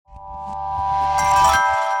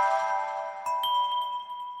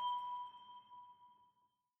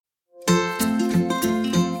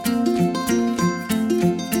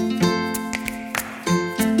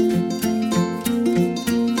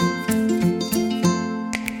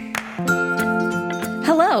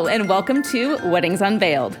Hello, and welcome to Weddings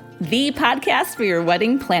Unveiled, the podcast for your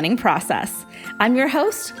wedding planning process. I'm your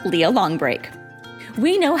host, Leah Longbreak.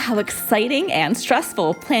 We know how exciting and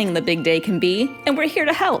stressful planning the big day can be, and we're here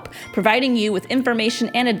to help, providing you with information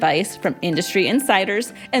and advice from industry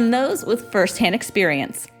insiders and those with firsthand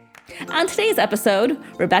experience. On today's episode,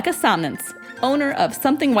 Rebecca Somnantz, owner of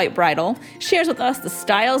Something White Bridal, shares with us the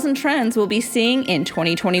styles and trends we'll be seeing in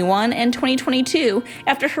 2021 and 2022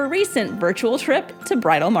 after her recent virtual trip to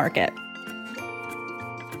Bridal Market.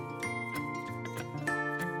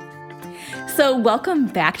 So welcome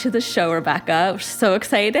back to the show, Rebecca. We're so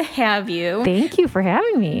excited to have you. Thank you for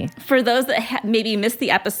having me. For those that maybe missed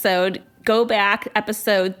the episode, go back,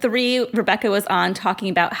 episode 3, Rebecca was on talking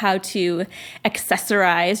about how to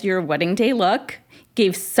accessorize your wedding day look.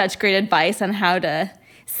 Gave such great advice on how to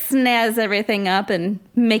snazz everything up and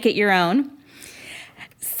make it your own.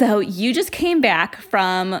 So you just came back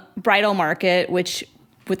from Bridal Market, which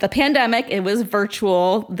with the pandemic, it was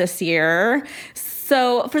virtual this year.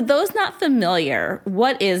 So for those not familiar,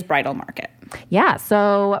 what is Bridal Market? Yeah,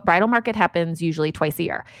 so Bridal Market happens usually twice a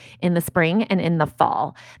year, in the spring and in the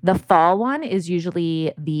fall. The fall one is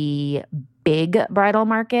usually the big bridal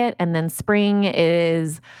market, and then spring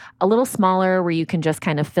is a little smaller where you can just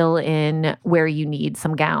kind of fill in where you need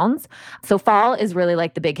some gowns. So fall is really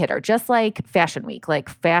like the big hitter, just like Fashion Week. Like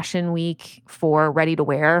Fashion Week for ready to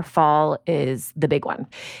wear, fall is the big one.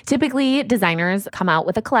 Typically, designers come out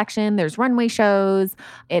with a collection. There's runway shows.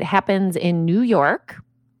 It happens in New York.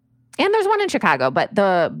 And there's one in Chicago, but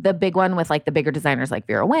the big one with like the bigger designers like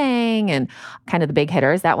Vera Wang and kind of the big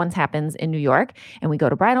hitters, that one happens in New York. And we go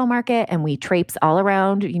to Bridal Market and we traipse all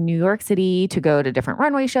around New York City to go to different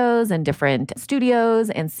runway shows and different studios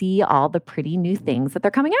and see all the pretty new things that they're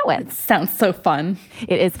coming out with. Sounds so fun.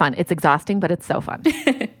 It is fun. It's exhausting, but it's so fun.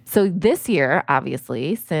 So this year,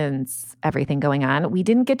 obviously, since everything going on, we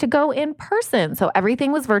didn't get to go in person. So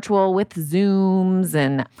everything was virtual with Zooms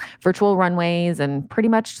and virtual runways and pretty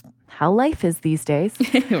much how life is these days.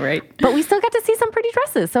 Right. But we still got to see some pretty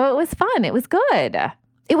dresses. So it was fun. It was good.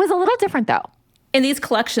 It was a little different though. And these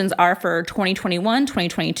collections are for 2021,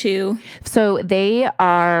 2022? So they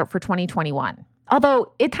are for 2021.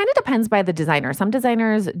 Although it kind of depends by the designer. Some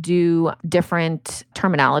designers do different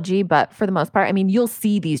terminology, but for the most part, I mean, you'll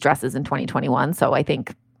see these dresses in 2021. So I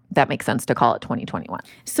think that makes sense to call it 2021.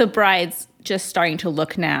 So brides just starting to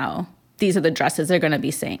look now, these are the dresses they're going to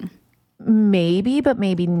be seeing. Maybe, but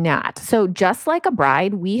maybe not. So just like a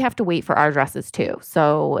bride, we have to wait for our dresses too.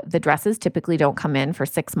 So the dresses typically don't come in for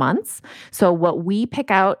 6 months. So what we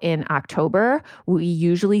pick out in October, we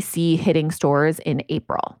usually see hitting stores in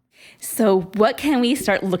April. So what can we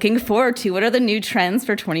start looking forward to? What are the new trends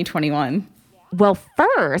for 2021? Well,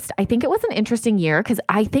 first, I think it was an interesting year because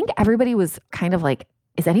I think everybody was kind of like,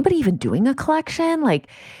 is anybody even doing a collection? Like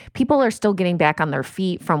people are still getting back on their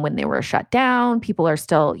feet from when they were shut down. People are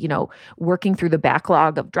still, working through the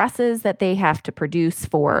backlog of dresses that they have to produce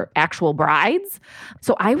for actual brides.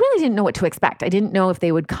 So I really didn't know what to expect. I didn't know if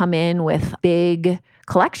they would come in with big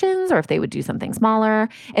collections or if they would do something smaller.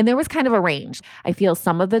 And there was kind of a range. I feel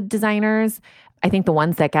some of the designers, I think the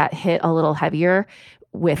ones that got hit a little heavier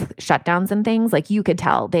with shutdowns and things, like you could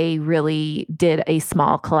tell they really did a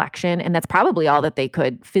small collection and that's probably all that they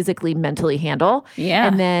could physically, mentally handle. Yeah.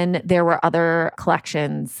 And then there were other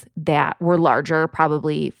collections that were larger,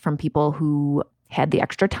 probably from people who had the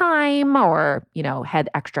extra time or, had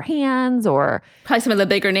extra hands or... Probably some of the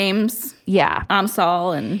bigger names. Yeah.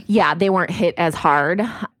 Amsal and... Yeah, they weren't hit as hard.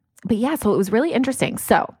 But yeah, so it was really interesting.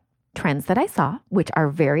 So trends that I saw, which are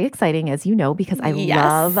very exciting, as you know, because I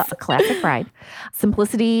love a classic bride.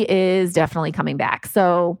 Simplicity is definitely coming back.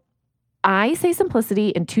 So I say simplicity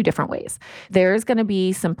in 2 different ways. There's going to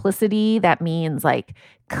be simplicity that means like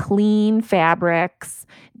clean fabrics,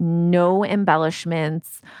 no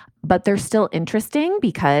embellishments, but they're still interesting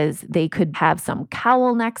because they could have some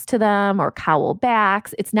cowl next to them or cowl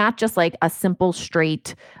backs. It's not just like a simple,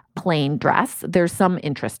 straight, plain dress. There's some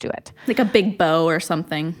interest to it. Like a big bow or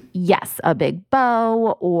something. Yes, a big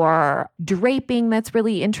bow or draping that's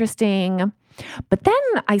really interesting. But then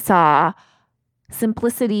I saw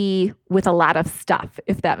simplicity with a lot of stuff,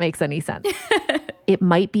 if that makes any sense. It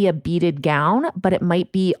might be a beaded gown, but it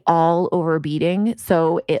might be all over beading.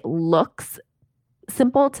 So it looks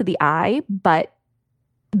simple to the eye, but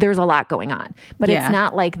there's a lot going on. But it's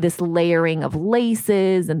not like this layering of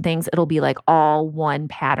laces and things. It'll be like all one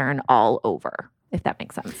pattern all over, if that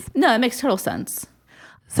makes sense. No, it makes total sense.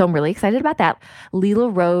 So I'm really excited about that. Lila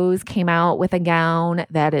Rose came out with a gown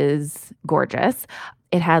that is gorgeous.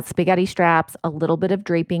 It has spaghetti straps, a little bit of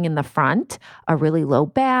draping in the front, a really low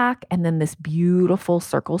back, and then this beautiful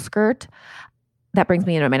circle skirt. that brings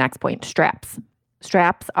me into my next point, straps.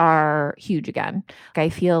 Straps are huge again. I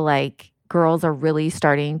feel like girls are really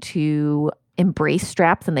starting to embrace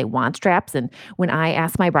straps and they want straps. And when I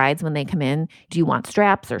ask my brides when they come in, do you want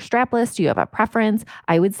straps or strapless? Do you have a preference?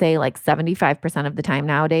 I would say like 75% of the time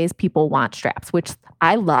nowadays, people want straps, which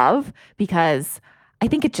I love because I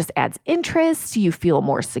think it just adds interest. You feel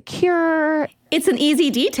more secure. It's an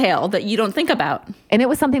easy detail that you don't think about. And it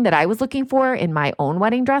was something that I was looking for in my own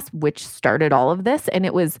wedding dress, which started all of this. And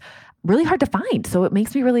it was really hard to find. So it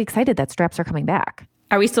makes me really excited that straps are coming back.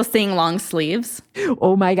 Are we still seeing long sleeves?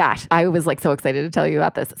 Oh my gosh. I was like so excited to tell you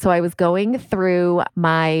about this. So I was going through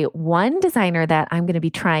my one designer that I'm going to be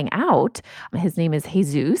trying out. His name is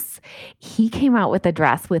Jesus. He came out with a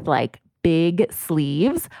dress with like big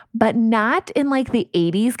sleeves, but not in like the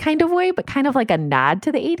 80s kind of way, but kind of like a nod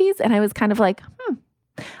to the 80s. And I was kind of like,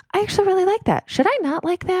 I actually really like that. Should I not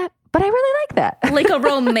like that? But I really like that. Like a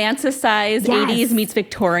romanticized 80s meets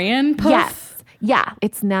Victorian puff? Yes. Yeah.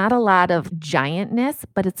 It's not a lot of giantness,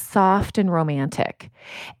 but it's soft and romantic.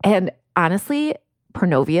 And honestly,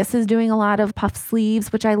 Pronovius is doing a lot of puff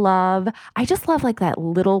sleeves, which I love. I just love like that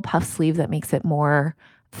little puff sleeve that makes it more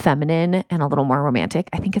feminine and a little more romantic.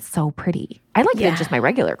 I think it's so pretty. I like it in just my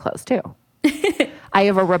regular clothes too. I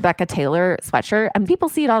have a Rebecca Taylor sweatshirt and people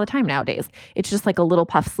see it all the time nowadays. It's just like a little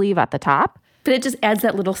puff sleeve at the top. But it just adds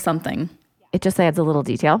that little something. It just adds a little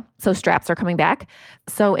detail. So straps are coming back.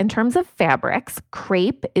 So in terms of fabrics,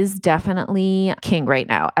 crepe is definitely king right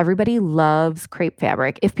now. Everybody loves crepe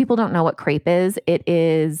fabric. If people don't know what crepe is, it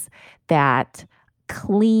is that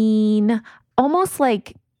clean, almost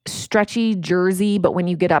like stretchy jersey, but when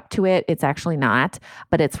you get up to it, it's actually not.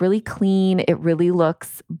 But it's really clean. It really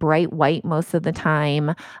looks bright white most of the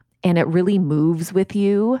time, and it really moves with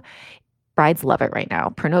you. Brides love it right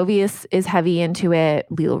now. Pronovius is heavy into it.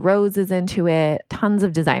 Lila Rose is into it. Tons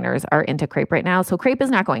of designers are into crepe right now. So crepe is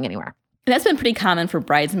not going anywhere. And that's been pretty common for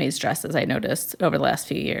bridesmaids dresses, I noticed, over the last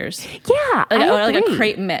few years. Yeah, like a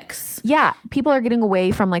crepe mix. Yeah, people are getting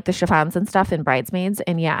away from like the chiffons and stuff in bridesmaids.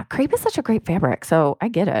 And yeah, crepe is such a great fabric. So I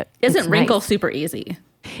get it. It doesn't wrinkle super easy.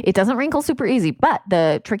 It doesn't wrinkle super easy. But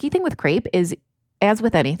the tricky thing with crepe is, as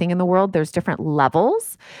with anything in the world, there's different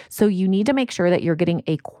levels. So you need to make sure that you're getting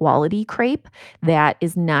a quality crepe that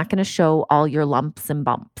is not going to show all your lumps and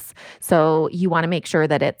bumps. So you want to make sure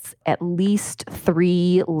that it's at least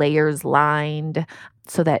 3 layers lined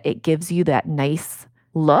so that it gives you that nice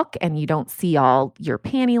look and you don't see all your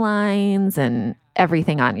panty lines and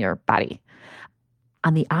everything on your body.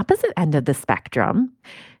 On the opposite end of the spectrum,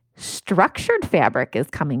 structured fabric is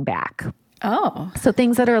coming back. Oh. So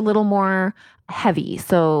things that are a little more heavy.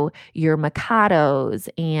 So your Mikados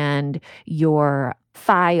and your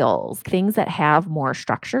files, things that have more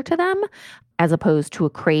structure to them, as opposed to a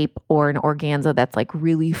crepe or an organza that's like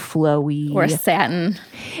really flowy. Or a satin.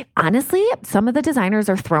 Honestly, some of the designers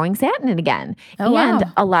are throwing satin in again. Oh, and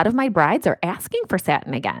wow. A lot of my brides are asking for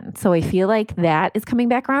satin again. So I feel like that is coming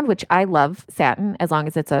back around, which I love satin as long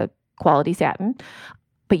as it's a quality satin.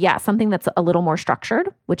 But yeah, something that's a little more structured,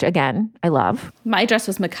 which again, I love. My dress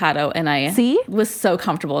was Mikado and I was so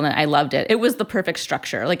comfortable in it. I loved it. It was the perfect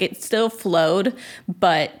structure. Like it still flowed,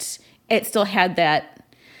 but it still had that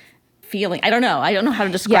feeling. I don't know how to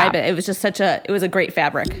describe it. It was just it was a great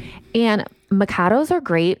fabric. And Mikados are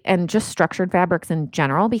great and just structured fabrics in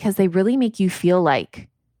general because they really make you feel like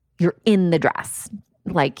you're in the dress.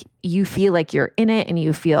 Like you feel like you're in it and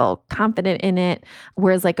you feel confident in it.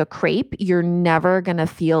 Whereas like a crepe, you're never going to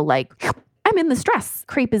feel like I'm in this dress.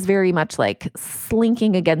 Crepe is very much like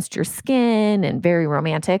slinking against your skin and very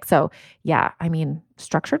romantic. So yeah, I mean,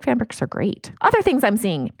 structured fabrics are great. Other things I'm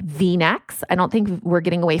seeing, V-necks. I don't think we're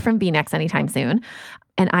getting away from V-necks anytime soon.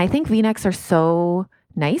 And I think V-necks are so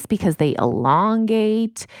nice because they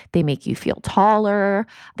elongate, they make you feel taller,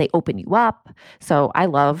 they open you up. So I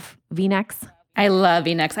love V-necks. I love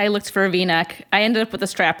V-necks. I looked for a V-neck. I ended up with a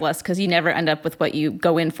strapless because you never end up with what you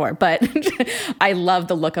go in for. But I love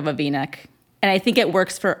the look of a V-neck. And I think it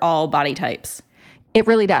works for all body types. It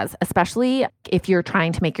really does, especially if you're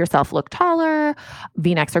trying to make yourself look taller.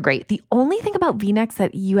 V-necks are great. The only thing about V-necks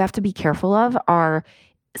that you have to be careful of are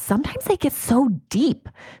sometimes they get so deep.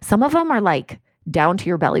 Some of them are like down to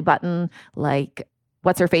your belly button, like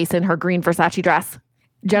what's her face in her green Versace dress?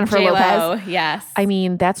 Jennifer J-Lo, Lopez. Yes. I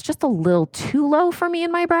mean, that's just a little too low for me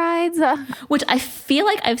and my brides. Which I feel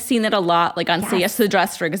like I've seen it a lot, like on Say Yes to the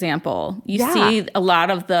Dress, for example. You see a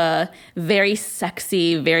lot of the very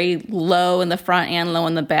sexy, very low in the front and low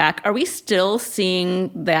in the back. Are we still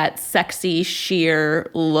seeing that sexy,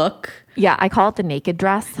 sheer look? Yeah, I call it the naked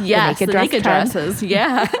dress. Yes, the naked dresses.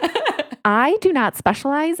 Yeah. I do not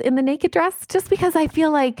specialize in the naked dress just because I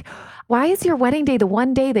feel like, why is your wedding day the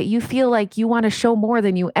one day that you feel like you want to show more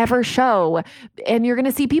than you ever show? And you're going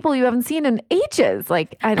to see people you haven't seen in ages.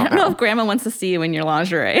 Like, I don't know if grandma wants to see you in your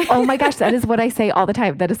lingerie. Oh my gosh, that is what I say all the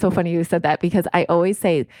time. That is so funny you said that, because I always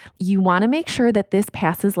say, you want to make sure that this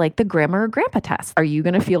passes like the grandma or grandpa test. Are you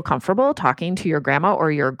going to feel comfortable talking to your grandma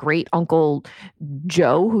or your great uncle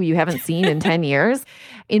Joe, who you haven't seen in 10 years?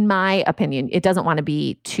 In my opinion, it doesn't want to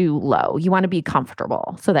be too low. You want to be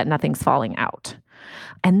comfortable so that nothing's falling out.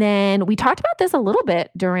 And then we talked about this a little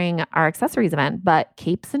bit during our accessories event, but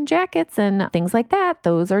capes and jackets and things like that,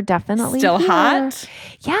 those are definitely still hot.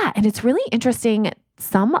 Yeah. And it's really interesting.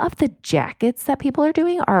 Some of the jackets that people are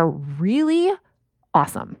doing are really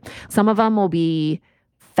awesome. Some of them will be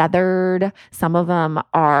feathered. Some of them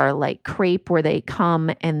are like crepe where they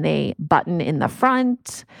come and they button in the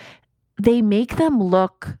front. They make them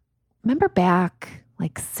look, remember back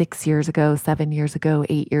like 6 years ago, 7 years ago,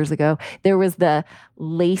 8 years ago, there was the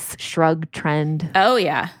lace shrug trend. Oh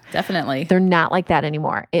yeah, definitely. They're not like that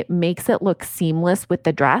anymore. It makes it look seamless with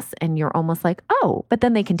the dress and you're almost like, oh, but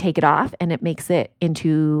then they can take it off and it makes it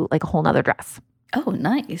into like a whole nother dress. Oh,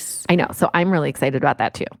 nice. I know. So I'm really excited about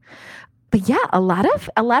that too. But yeah, a lot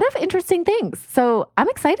of interesting things. So I'm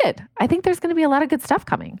excited. I think there's going to be a lot of good stuff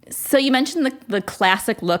coming. So you mentioned the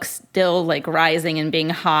classic look still like rising and being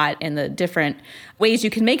hot and the different ways you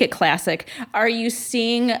can make it classic. Are you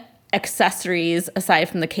seeing accessories aside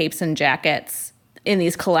from the capes and jackets in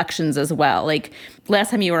these collections as well? Like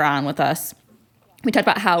last time you were on with us, we talked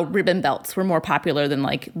about how ribbon belts were more popular than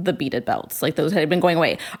like the beaded belts. Like those had been going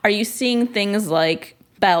away. Are you seeing things like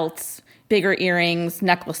belts, bigger earrings,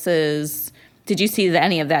 necklaces? Did you see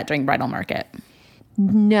any of that during bridal market?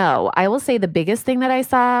 No, I will say the biggest thing that I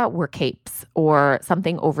saw were capes or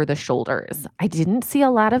something over the shoulders. I didn't see a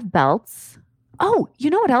lot of belts. Oh, you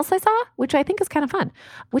know what else I saw? Which I think is kind of fun,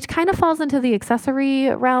 which kind of falls into the accessory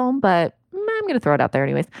realm, but I'm going to throw it out there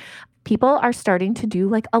anyways. People are starting to do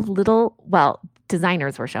like a little, well,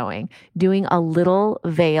 designers were showing, doing a little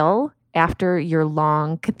veil after your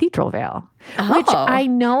long cathedral veil, which I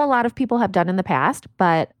know a lot of people have done in the past,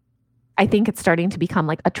 but I think it's starting to become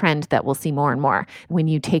like a trend that we'll see more and more. When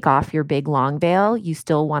you take off your big long veil, you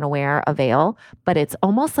still want to wear a veil, but it's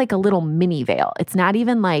almost like a little mini veil. It's not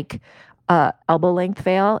even like a elbow length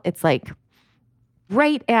veil. It's like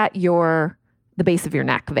right at the base of your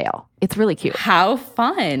neck veil. It's really cute. How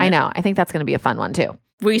fun. I know. I think that's going to be a fun one too.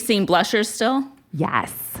 Were you seeing blushers still?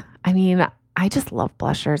 Yes. I mean, I just love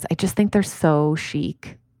blushers. I just think they're so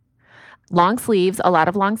chic. Long sleeves, a lot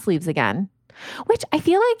of long sleeves again, which I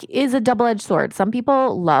feel like is a double-edged sword. Some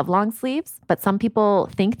people love long sleeves, but some people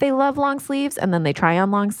think they love long sleeves and then they try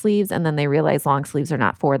on long sleeves and then they realize long sleeves are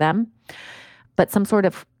not for them. But some sort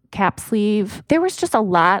of cap sleeve, there was just a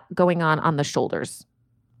lot going on the shoulders,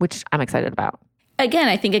 which I'm excited about. Again,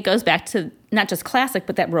 I think it goes back to not just classic,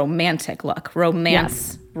 but that romantic look.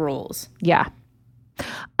 Romance rules. Yeah.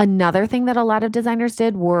 Another thing that a lot of designers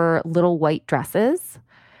did were little white dresses.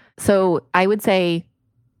 So I would say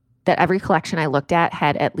that every collection I looked at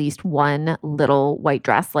had at least one little white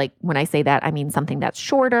dress. Like when I say that, I mean something that's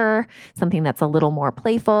shorter, something that's a little more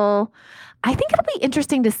playful. I think it'll be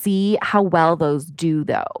interesting to see how well those do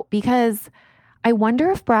though, because I wonder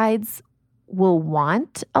if brides will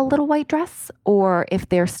want a little white dress or if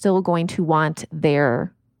they're still going to want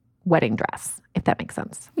their wedding dress, if that makes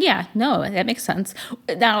sense. Yeah, no, that makes sense.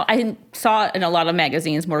 Now, I saw in a lot of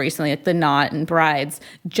magazines more recently, like The Knot and Brides,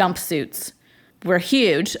 jumpsuits were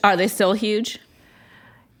huge. Are they still huge?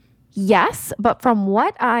 Yes, but from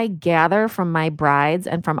what I gather from my brides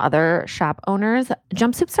and from other shop owners,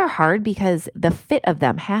 jumpsuits are hard because the fit of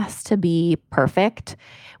them has to be perfect,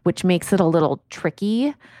 which makes it a little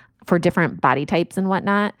tricky for different body types and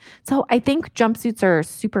whatnot. So I think jumpsuits are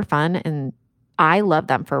super fun and I love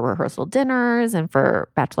them for rehearsal dinners and for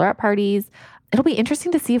bachelorette parties. It'll be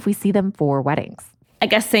interesting to see if we see them for weddings. I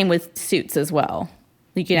guess same with suits as well.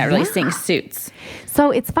 You're not really seeing suits.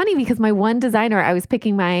 So it's funny because my one designer, I was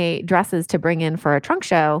picking my dresses to bring in for a trunk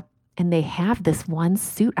show and they have this one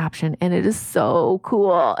suit option and it is so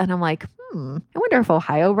cool. And I'm like, I wonder if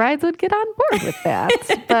Ohio brides would get on board with that.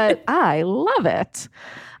 But I love it.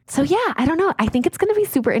 So yeah, I don't know. I think it's going to be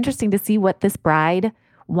super interesting to see what this bride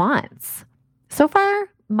wants. So far,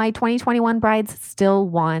 my 2021 brides still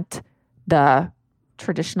want the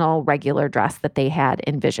traditional regular dress that they had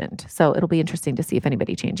envisioned. So it'll be interesting to see if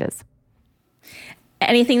anybody changes.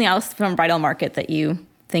 Anything else from bridal market that you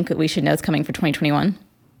think that we should know is coming for 2021?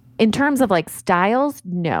 In terms of like styles,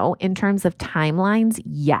 no. In terms of timelines,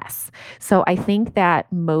 yes. So I think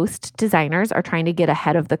that most designers are trying to get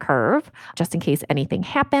ahead of the curve just in case anything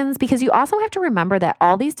happens, because you also have to remember that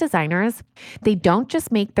all these designers, they don't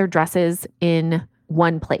just make their dresses in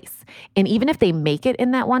one place. And even if they make it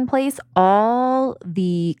in that one place, all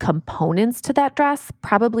the components to that dress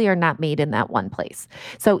probably are not made in that one place.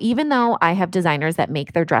 So even though I have designers that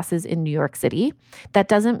make their dresses in New York City, that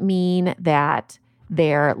doesn't mean that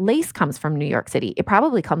their lace comes from New York City. It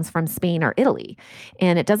probably comes from Spain or Italy.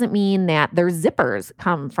 And it doesn't mean that their zippers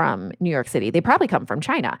come from New York City. They probably come from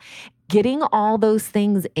China. Getting all those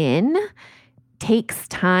things in takes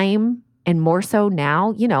time. And more so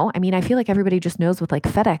now, I mean, I feel like everybody just knows with like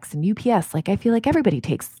FedEx and UPS, like I feel like everybody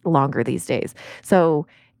takes longer these days. So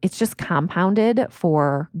it's just compounded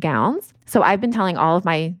for gowns. So I've been telling all of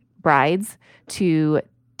my brides to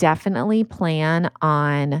definitely plan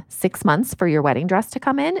on 6 months for your wedding dress to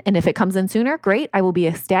come in. And if it comes in sooner, great, I will be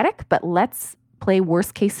ecstatic, but let's play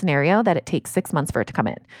worst case scenario that it takes 6 months for it to come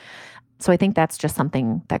in. So I think that's just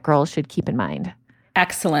something that girls should keep in mind.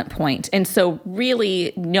 Excellent point. And so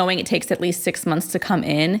really knowing it takes at least 6 months to come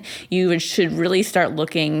in, you should really start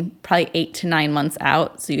looking probably 8 to 9 months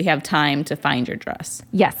out so you have time to find your dress.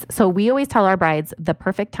 Yes. So we always tell our brides the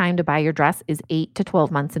perfect time to buy your dress is 8 to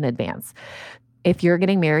 12 months in advance. If you're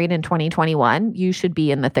getting married in 2021, you should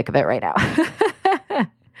be in the thick of it right now.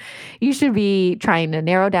 You should be trying to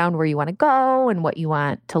narrow down where you want to go and what you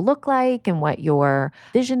want to look like and what your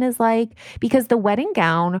vision is like, because the wedding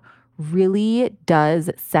gown really does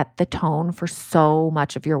set the tone for so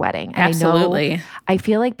much of your wedding. And Absolutely. I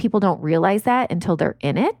feel like people don't realize that until they're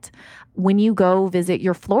in it. When you go visit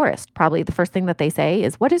your florist, probably the first thing that they say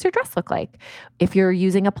is, what does your dress look like? If you're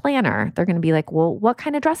using a planner, they're going to be like, well, what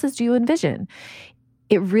kind of dresses do you envision?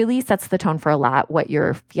 It really sets the tone for a lot, what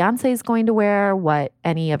your fiance is going to wear, what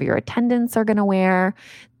any of your attendants are going to wear.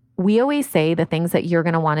 We always say the things that you're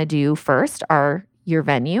going to want to do first are your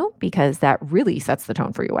venue, because that really sets the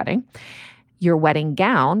tone for your wedding. Your wedding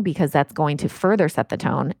gown, because that's going to further set the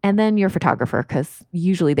tone. And then your photographer, because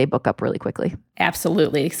usually they book up really quickly.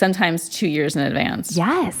 Absolutely. Sometimes 2 years in advance.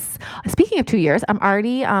 Yes. Speaking of 2 years, I'm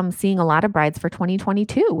already seeing a lot of brides for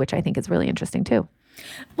 2022, which I think is really interesting too.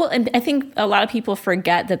 Well, and I think a lot of people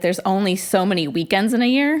forget that there's only so many weekends in a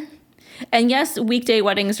year. And yes, weekday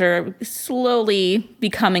weddings are slowly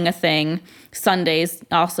becoming a thing. Sundays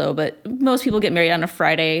also, but most people get married on a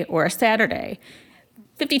Friday or a Saturday.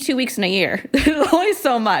 52 weeks in a year. There's only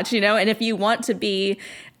so much, and if you want to be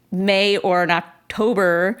May or an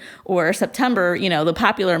October or September, the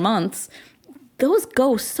popular months, those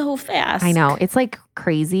go so fast. I know. It's like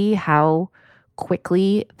crazy how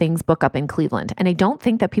quickly things book up in Cleveland. And I don't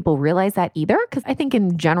think that people realize that either, because I think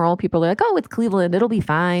in general, people are like, oh, it's Cleveland. It'll be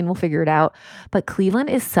fine. We'll figure it out. But Cleveland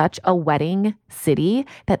is such a wedding city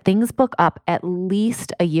that things book up at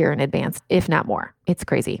least a year in advance, if not more. It's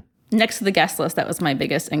crazy. Next to the guest list, that was my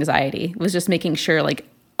biggest anxiety, was just making sure like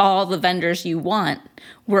all the vendors you want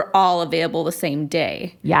were all available the same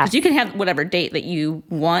day. Yeah. Because you can have whatever date that you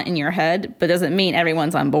want in your head, but doesn't mean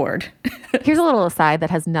everyone's on board. Here's a little aside that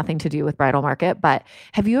has nothing to do with bridal market, but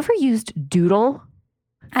have you ever used Doodle?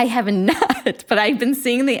 I have not, but I've been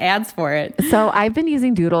seeing the ads for it. So I've been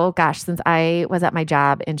using Doodle, since I was at my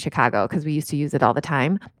job in Chicago, because we used to use it all the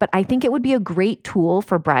time. But I think it would be a great tool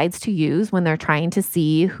for brides to use when they're trying to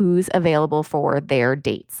see who's available for their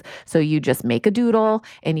dates. So you just make a Doodle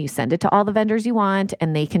and you send it to all the vendors you want,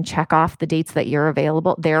 and they can check off the dates that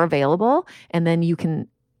they're available, and then you can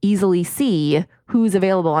easily see who's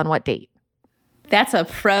available on what date. That's a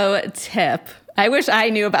pro tip. I wish I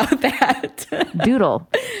knew about that. Doodle.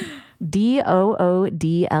 Doodle.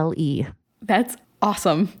 That's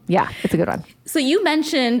awesome. Yeah, it's a good one. So you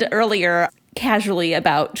mentioned earlier casually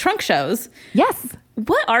about trunk shows. Yes.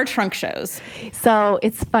 What are trunk shows? So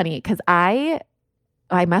it's funny because I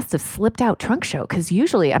must have slipped out trunk show, because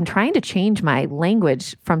usually I'm trying to change my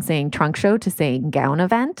language from saying trunk show to saying gown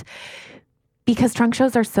event, because trunk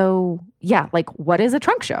shows are so, like, what is a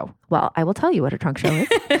trunk show? Well, I will tell you what a trunk show is.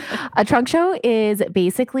 A trunk show is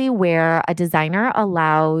basically where a designer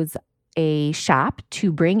allows a shop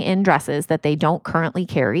to bring in dresses that they don't currently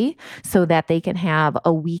carry so that they can have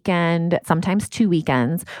a weekend, sometimes 2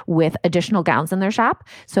 weekends, with additional gowns in their shop.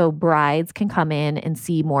 So brides can come in and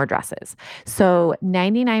see more dresses. So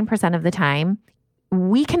 99% of the time,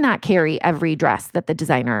 we cannot carry every dress that the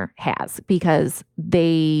designer has, because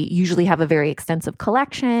they usually have a very extensive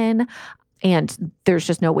collection, and there's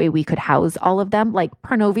just no way we could house all of them. Like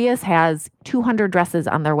Parnovius has 200 dresses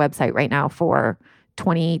on their website right now for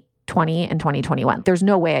 2020 and 2021. There's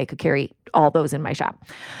no way I could carry all those in my shop.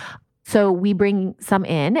 So we bring some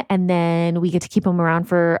in and then we get to keep them around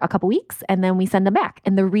for a couple weeks and then we send them back.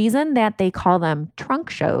 And the reason that they call them trunk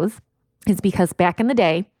shows is because back in the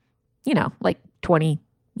day, like 20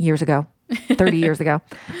 years ago, 30 years ago,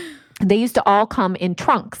 they used to all come in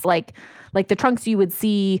trunks, like the trunks you would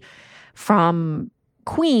see from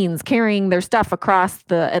Queens carrying their stuff across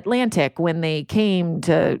the Atlantic when they came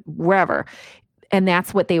to wherever. And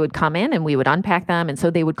that's what they would come in and we would unpack them. And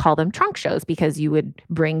so they would call them trunk shows because you would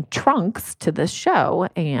bring trunks to the show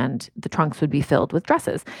and the trunks would be filled with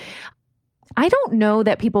dresses. I don't know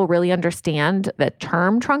that people really understand the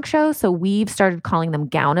term trunk show. So we've started calling them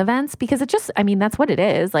gown events because that's what it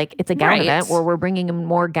is. Like it's a gown event where we're bringing in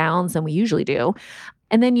more gowns than we usually do.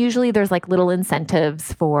 And then usually there's like little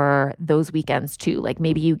incentives for those weekends too. Like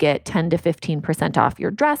maybe you get 10 to 15% off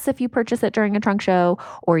your dress if you purchase it during a trunk show,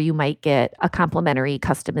 or you might get a complimentary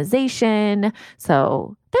customization.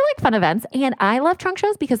 So they're like fun events. And I love trunk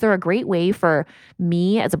shows because they're a great way for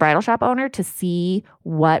me as a bridal shop owner to see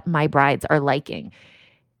what my brides are liking.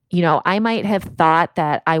 I might have thought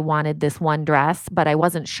that I wanted this one dress, but I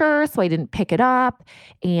wasn't sure, so I didn't pick it up.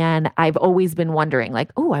 And I've always been wondering,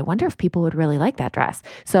 like, oh, I wonder if people would really like that dress.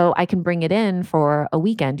 So I can bring it in for a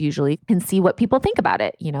weekend usually and see what people think about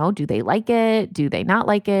it. Do they like it? Do they not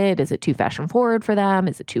like it? Is it too fashion forward for them?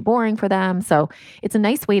 Is it too boring for them? So it's a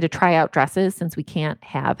nice way to try out dresses since we can't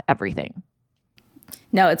have everything.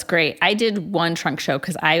 No, it's great. I did one trunk show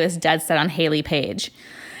because I was dead set on Hayley Page.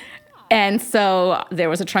 And so there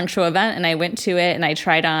was a trunk show event and I went to it and I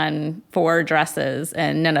tried on 4 dresses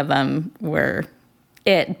and none of them were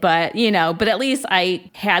it. But at least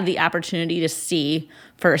I had the opportunity to see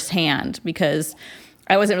firsthand because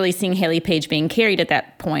I wasn't really seeing Hayley Page being carried at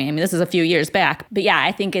that point. I mean, this is a few years back. But yeah,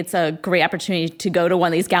 I think it's a great opportunity to go to one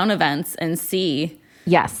of these gown events and see.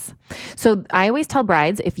 Yes. So I always tell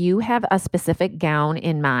brides, if you have a specific gown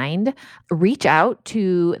in mind, reach out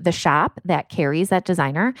to the shop that carries that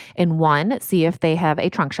designer and 1, see if they have a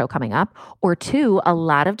trunk show coming up, or 2, a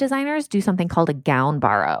lot of designers do something called a gown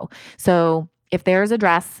borrow. So if there's a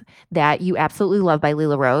dress that you absolutely love by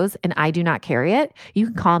Lila Rose and I do not carry it, you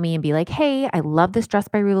can call me and be like, hey, I love this dress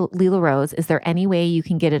by Lila Rose. Is there any way you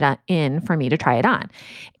can get it in for me to try it on?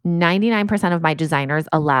 99% of my designers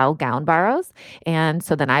allow gown borrows. And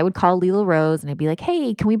so then I would call Lila Rose and I'd be like,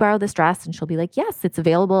 hey, can we borrow this dress? And she'll be like, yes, it's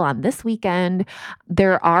available on this weekend.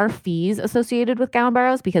 There are fees associated with gown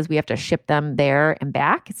borrows because we have to ship them there and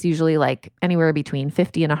back. It's usually like anywhere between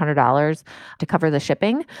 $50 and $100 to cover the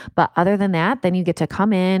shipping. But other than that, then you get to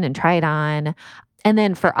come in and try it on. And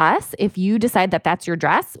then for us, if you decide that that's your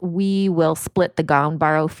dress, we will split the gown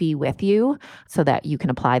borrow fee with you so that you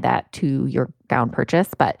can apply that to your gown purchase.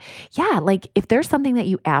 But yeah, like if there's something that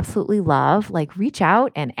you absolutely love, like reach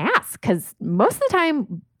out and ask because most of the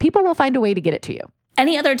time people will find a way to get it to you.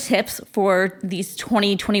 Any other tips for these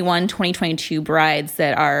 2021, 2022 brides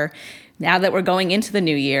that are, now that we're going into the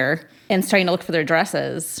new year and starting to look for their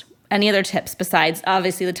dresses? Any other tips besides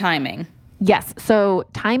obviously the timing? Yes. So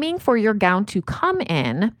timing for your gown to come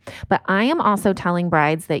in, but I am also telling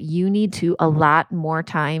brides that you need to allot more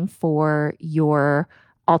time for your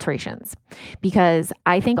alterations because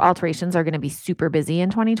I think alterations are going to be super busy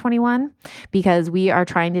in 2021 because we are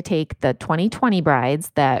trying to take the 2020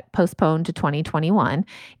 brides that postponed to 2021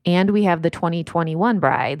 and we have the 2021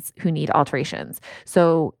 brides who need alterations.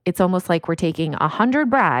 So it's almost like we're taking 100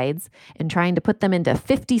 brides and trying to put them into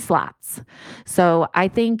 50 slots. So I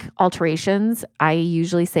think alterations, I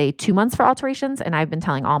usually say 2 months for alterations and I've been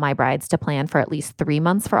telling all my brides to plan for at least 3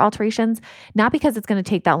 months for alterations, not because it's going to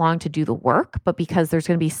take that long to do the work, but because there's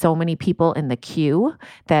going to be so many people in the queue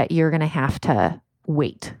that you're going to have to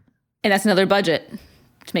wait. And that's another budget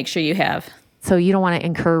to make sure you have. So you don't want to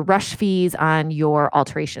incur rush fees on your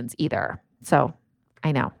alterations either. So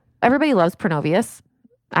I know. Everybody loves Pronovius.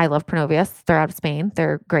 I love Pronovius. They're out of Spain.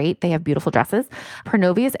 They're great. They have beautiful dresses.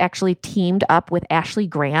 Pronovius actually teamed up with Ashley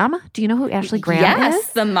Graham. Do you know who Ashley Graham is?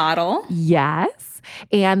 Yes, the model. Yes.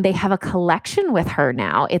 And they have a collection with her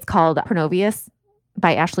now. It's called Pronovius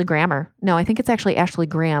by Ashley Graham. No, I think it's actually Ashley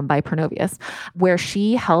Graham by Pronovius, where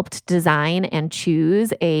she helped design and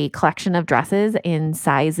choose a collection of dresses in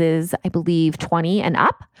sizes, I believe, 20 and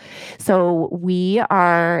up. So we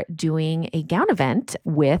are doing a gown event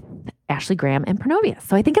with Ashley Graham and Pronovius.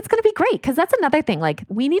 So I think it's going to be great because that's another thing. Like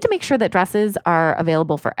we need to make sure that dresses are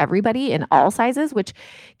available for everybody in all sizes, which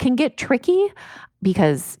can get tricky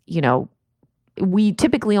because, we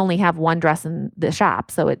typically only have one dress in the shop.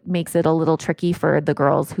 So it makes it a little tricky for the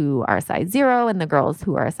girls who are a size 0 and the girls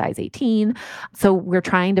who are a size 18. So we're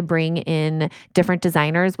trying to bring in different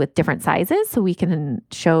designers with different sizes so we can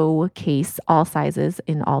showcase all sizes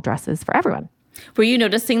in all dresses for everyone. Were you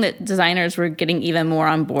noticing that designers were getting even more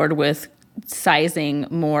on board with sizing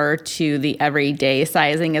more to the everyday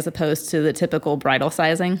sizing as opposed to the typical bridal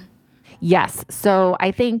sizing? Yes. So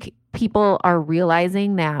I think people are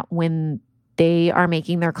realizing that when they are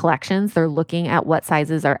making their collections, they're looking at what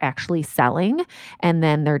sizes are actually selling, and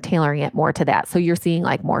then they're tailoring it more to that. So you're seeing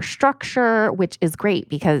like more structure, which is great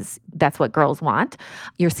because that's what girls want.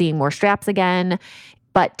 You're seeing more straps again,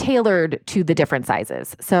 but tailored to the different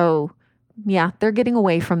sizes. So yeah, they're getting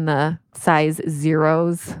away from the size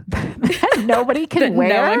zeros that nobody can wear.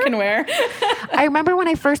 No one can wear. I remember when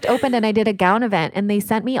I first opened and I did a gown event and they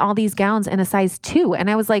sent me all these gowns in a size 2. And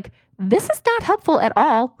I was like, this is not helpful at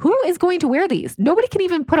all. Who is going to wear these? Nobody can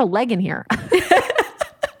even put a leg in here.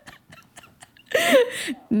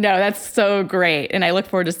 No, that's so great. And I look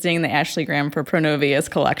forward to seeing the Ashley Graham for Pronovia's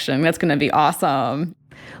collection. That's going to be awesome.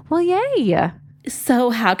 Well, yay. So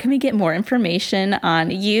how can we get more information on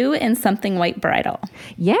you and Something White Bridal?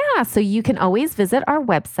 Yeah, so you can always visit our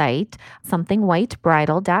website,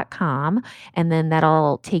 somethingwhitebridal.com, and then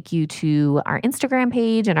that'll take you to our Instagram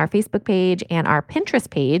page and our Facebook page and our Pinterest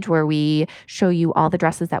page where we show you all the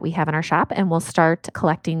dresses that we have in our shop, and we'll start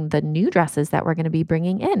collecting the new dresses that we're going to be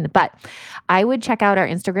bringing in. But I would check out our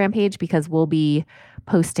Instagram page because we'll be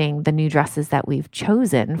posting the new dresses that we've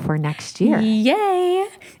chosen for next year. Yay!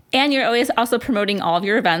 And you're always also promoting all of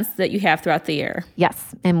your events that you have throughout the year.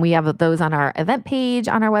 Yes. And we have those on our event page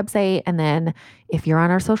on our website. And then if you're on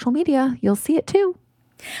our social media, you'll see it too.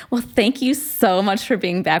 Well, thank you so much for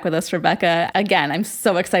being back with us, Rebecca. Again, I'm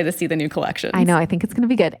so excited to see the new collections. I know. I think it's going to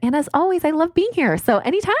be good. And as always, I love being here. So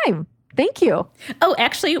anytime. Thank you. Oh,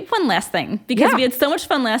 actually, one last thing, because we had so much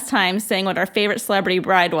fun last time saying what our favorite celebrity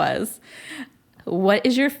bride was. What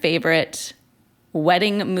is your favorite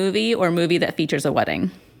wedding movie or movie that features a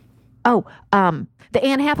wedding? Oh, the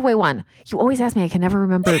Anne Hathaway one. You always ask me. I can never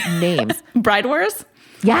remember names. Bride Wars?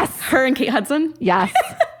 Yes. Her and Kate Hudson? Yes.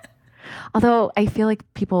 Although I feel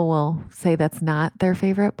like people will say that's not their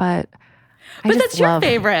favorite, but that's your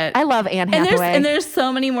favorite. I love Anne Hathaway. And there's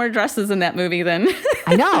so many more dresses in that movie than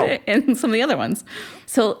I know. in some of the other ones.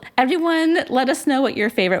 So everyone, let us know what your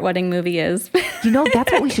favorite wedding movie is. You know,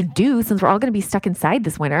 that's what we should do since we're all going to be stuck inside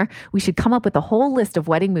this winter. We should come up with a whole list of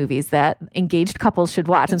wedding movies that engaged couples should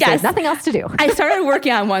watch and say there's nothing else to do. I started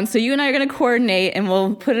working on one, so you and I are going to coordinate and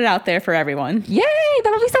we'll put it out there for everyone. Yay!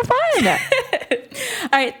 That'll be so fun. All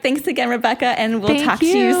right. Thanks again, Rebecca, and we'll talk to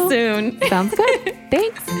you soon. Sounds good.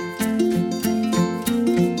 Thanks.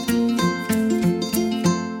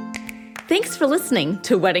 Thanks for listening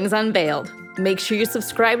to Weddings Unveiled. Make sure you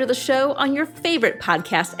subscribe to the show on your favorite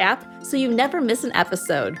podcast app so you never miss an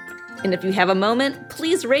episode. And if you have a moment,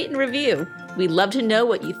 please rate and review. We'd love to know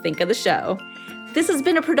what you think of the show. This has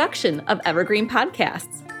been a production of Evergreen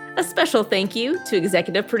Podcasts. A special thank you to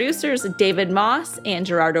executive producers David Moss and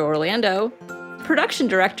Gerardo Orlando, production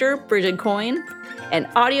director Bridget Coyne, and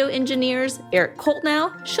audio engineers Eric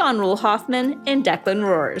Coltnow, Sean Rule Hoffman, and Declan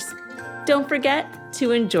Roars. Don't forget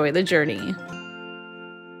to enjoy the journey.